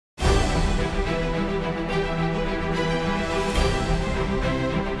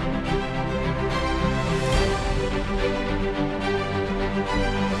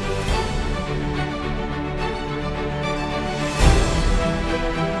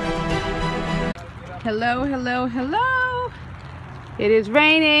Hello, hello, hello. It is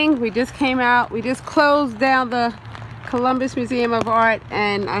raining. We just came out. We just closed down the Columbus Museum of Art,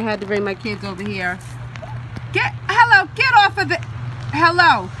 and I had to bring my kids over here. Get off of the,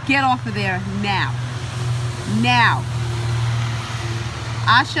 get off of there now. Now.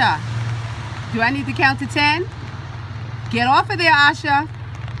 Asha, do I need to count to 10? Get off of there, Asha.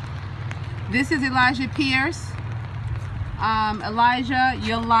 This is ElijahPierce. Elijah,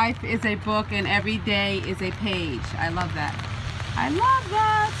 your life is a book and every day is a page. I love that. I love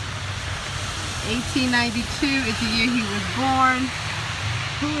that. 1892 is the year he was born.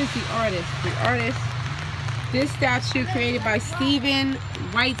 Who is the artist? The artist, this statue created by Stephen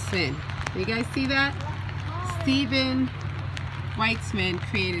Weitzman. You guys see that? Stephen Weitzman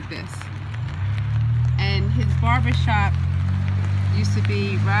created this. And his barber shop used to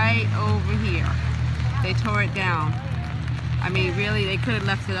be right over here. They tore it down. I mean, really, they could have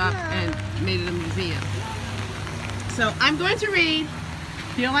left it up and made it a museum. So I'm going to read.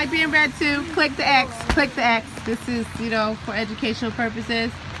 If you don't like being read to, click the X. Click the X. This is, you know, for educational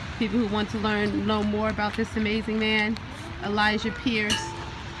purposes. People who want to know more about this amazing man, ElijahPierce.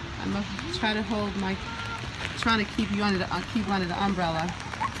 I'm gonna try to hold my, trying to keep you under the umbrella.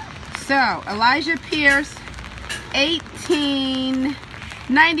 So ElijahPierce,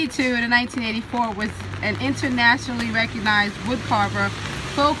 1892 to 1984, was an internationally recognized woodcarver,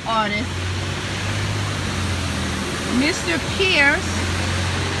 folk artist. Mr. Pierce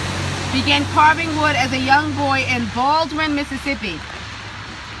began carving wood as a young boy in Baldwin, Mississippi.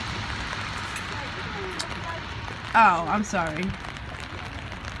 Oh, I'm sorry.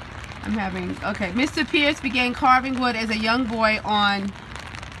 Okay. Mr. Pierce began carving wood as a young boy on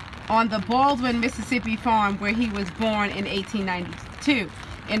the Baldwin, Mississippi farm where he was born in 1892.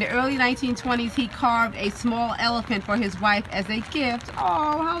 In the early 1920s, he carved a small elephant for his wife as a gift.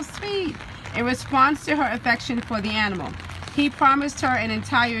 Oh, how sweet! In response to her affection for the animal. He promised her an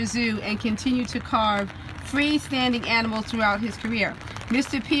entire zoo and continued to carve freestanding animals throughout his career.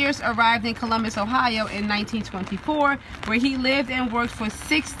 Mr. Pierce arrived in Columbus, Ohio in 1924, where he lived and worked for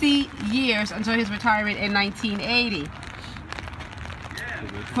 60 years until his retirement in 1980.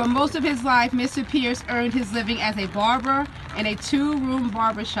 For most of his life, Mr. Pierce earned his living as a barber in a two-room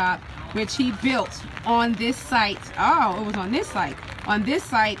barbershop, which he built on this site. Oh, it was on this site. On this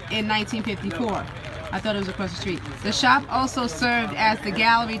site in 1954. I thought it was across the street. The shop also served as the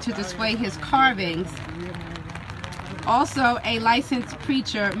gallery to display his carvings. Also a licensed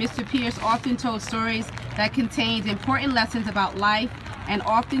preacher, Mr. Pierce often told stories that contained important lessons about life and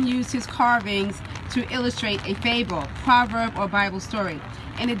often used his carvings to illustrate a fable, proverb, or Bible story.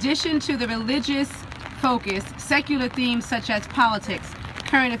 In addition to the religious focus, secular themes such as politics,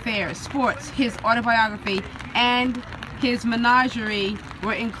 current affairs, sports, his autobiography, and his menagerie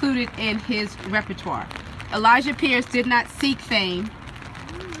were included in his repertoire. ElijahPierce did not seek fame,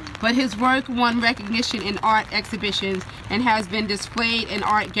 but his work won recognition in art exhibitions and has been displayed in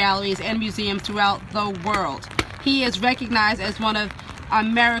art galleries and museums throughout the world. He is recognized as one of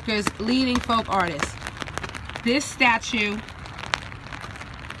America's leading folk artists. This statue,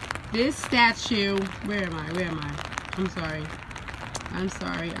 where am I? I'm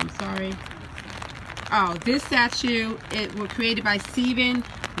sorry. Oh, this statue, it was created by Stephen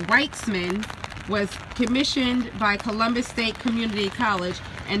Weitzman, was commissioned by Columbus State Community College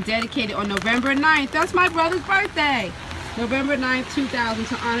and dedicated on November 9th. That's my brother's birthday. November 9th, 2000,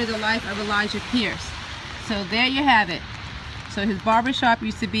 to honor the life of ElijahPierce. So there you have it. So his barbershop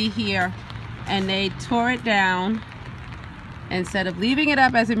used to be here, and they tore it down instead of leaving it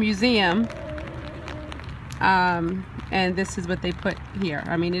up as a museum. And this is what they put here.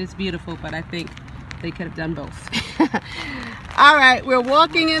 I mean, it is beautiful, but I think they could have done both. All right, we're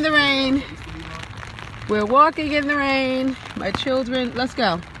walking in the rain. We're walking in the rain. My children, let's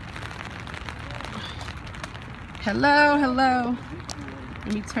go. Hello, hello.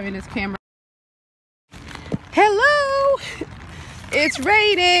 Let me turn this camera. Hello. It's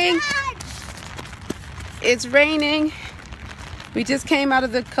raining. It's raining. We just came out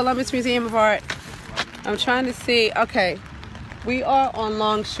of the Columbus Museum of Art. I'm trying to see. Okay. We are on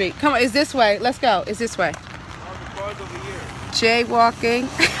Long Street. Come on, it's this way. Let's go. It's this way. Jaywalking.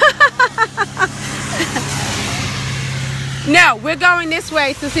 No, we're going this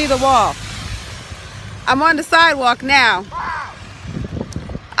way to see the wall. I'm on the sidewalk now.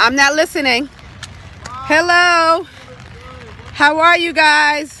 I'm not listening. Hello. How are you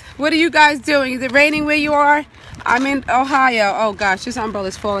guys? What are you guys doing? Is it raining where you are? I'm in Ohio. Oh gosh, this umbrella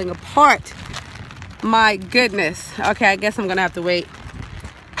is falling apart. My goodness. Okay, I guess I'm gonna have to wait.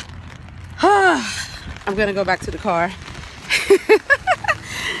 I'm gonna go back to the car.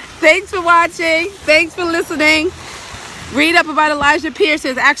 Thanks for watching. Thanks for listening. Read up about ElijahPierce.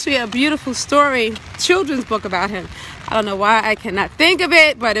 There's actually a beautiful story, children's book about him. I don't know why I cannot think of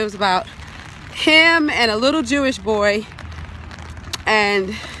it, but it was about him and a little Jewish boy.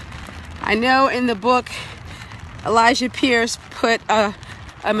 And I know in the book, ElijahPierce put a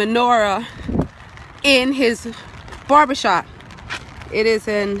menorah in his barbershop. It is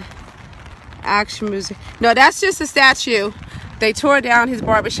an actual museum. No, that's just a statue. They tore down his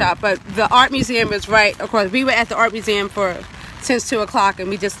barbershop, but the art museum is right across. We were at the art museum since 2 o'clock,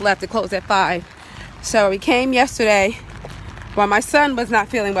 and we just left. It closed at 5. So we came yesterday. Well, my son was not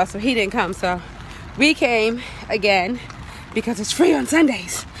feeling well, so he didn't come. So we came again because it's free on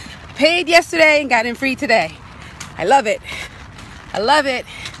Sundays. Paid yesterday and got in free today. I love it. I love it.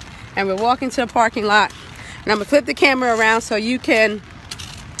 And we're walking to the parking lot. And I'm going to flip the camera around so you can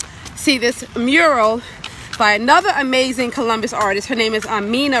see this mural by another amazing Columbus artist. Her name is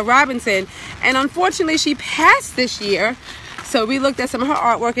Amina Robinson. And unfortunately, she passed this year. So we looked at some of her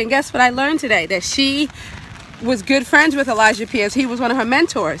artwork. And guess what I learned today? That she was good friends with ElijahPierce. He was one of her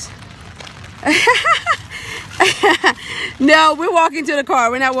mentors. No, we're walking to the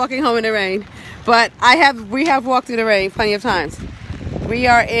car. We're not walking home in the rain. But we have walked in the rain plenty of times. We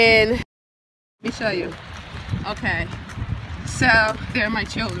are in, let me show you. Okay, so they're my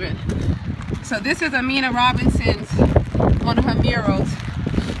children. So this is Amina Robinson's, one of her murals.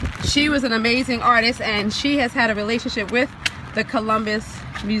 She was an amazing artist, and she has had a relationship with the Columbus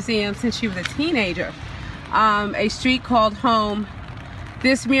Museum since she was a teenager. A Street Called Home.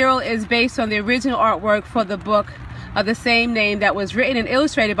 This mural is based on the original artwork for the book of the same name that was written and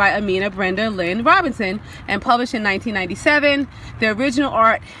illustrated by Amina Brenda Lynn Robinson and published in 1997. The original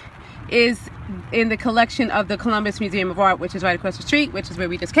art is in the collection of the Columbus Museum of Art, which is right across the street, which is where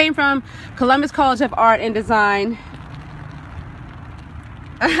we just came from. Columbus College of Art and Design.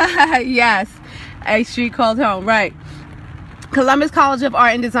 Yes, A Street Called Home, right. Columbus College of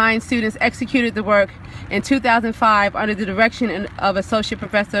Art and Design students executed the work in 2005 under the direction of Associate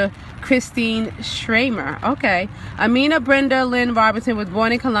Professor Christine Schramer. Okay. Amina Brenda Lynn Robinson was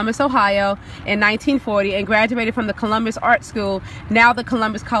born in Columbus, Ohio in 1940 and graduated from the Columbus Art School, now the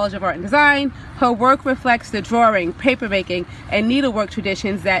Columbus College of Art and Design. Her work reflects the drawing, papermaking, and needlework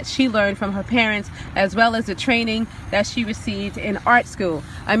traditions that she learned from her parents, as well as the training that she received in art school.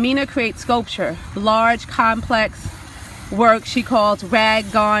 Amina creates sculpture, large, complex work she calls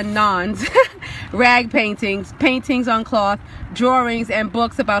rag-gone-nons, rag paintings, paintings on cloth, drawings, and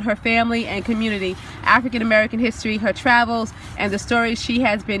books about her family and community, African American history, her travels, and the stories she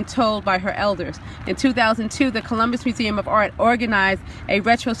has been told by her elders. In 2002, the Columbus Museum of Art organized a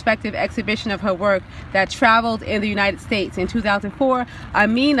retrospective exhibition of her work that traveled in the United States. In 2004,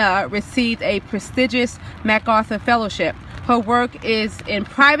 Amina received a prestigious MacArthur Fellowship. Her work is in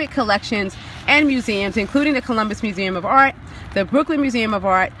private collections and museums, including the Columbus Museum of Art, the Brooklyn Museum of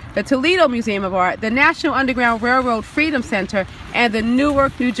Art, the Toledo Museum of Art, the National Underground Railroad Freedom Center, and the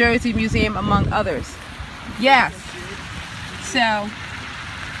Newark, New Jersey Museum, among others. Yes. So, I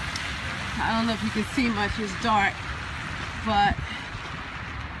don't know if you can see much, it's dark, but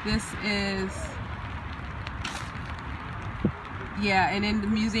this is, yeah, and in the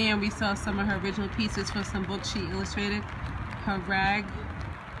museum we saw some of her original pieces from some books she illustrated. Her rag,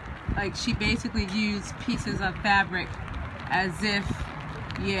 like she basically used pieces of fabric as if,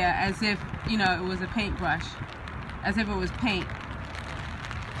 yeah, as if, you know, it was a paintbrush, as if it was paint.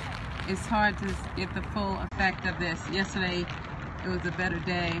 It's hard to get the full effect of this. Yesterday it was a better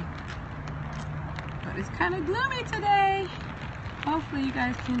day, but it's kind of gloomy today. Hopefully you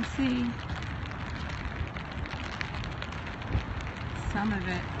guys can see some of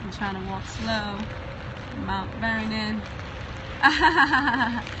it. I'm trying to walk slow. Mount Vernon.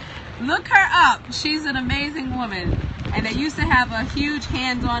 Look her up. She's an amazing woman. And they used to have a huge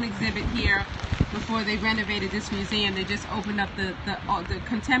hands-on exhibit here before they renovated this museum. They just opened up the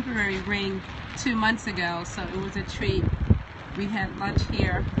contemporary ring 2 months ago, so it was a treat. We had lunch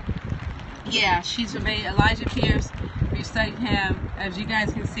here. Yeah, she's amazing. ElijahPierce, we studied him. As you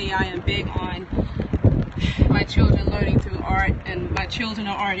guys can see, I am big on my children learning through art, and my children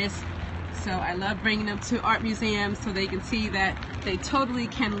are artists. So I love bringing them to art museums so they can see that they totally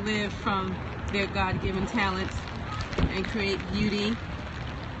can live from their God-given talents and create beauty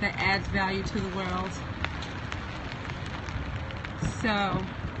that adds value to the world. So,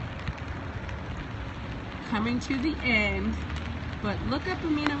 coming to the end, but look up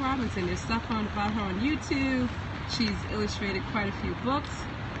Amina Robinson. There's stuff about her on YouTube. She's illustrated quite a few books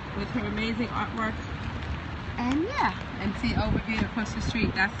with her amazing artwork. And yeah, and see overview across the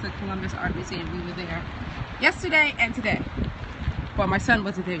street. That's the Columbus Art Museum. We were there yesterday and today. Well, my son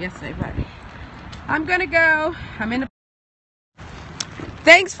wasn't there yesterday, but I'm gonna go. I'm in the...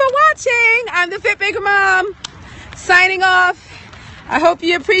 Thanks for watching. I'm the Fit Baker Mom, signing off. I hope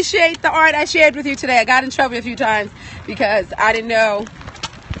you appreciate the art I shared with you today. I got in trouble a few times because I didn't know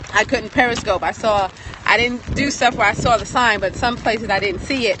I couldn't periscope. I didn't do stuff where I saw the sign, but some places I didn't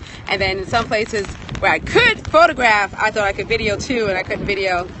see it. And then in some places where I could photograph, I thought I could video too, and I couldn't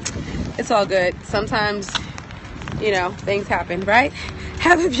video. It's all good. Sometimes, you know, things happen, right?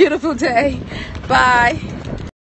 Have a beautiful day. Bye.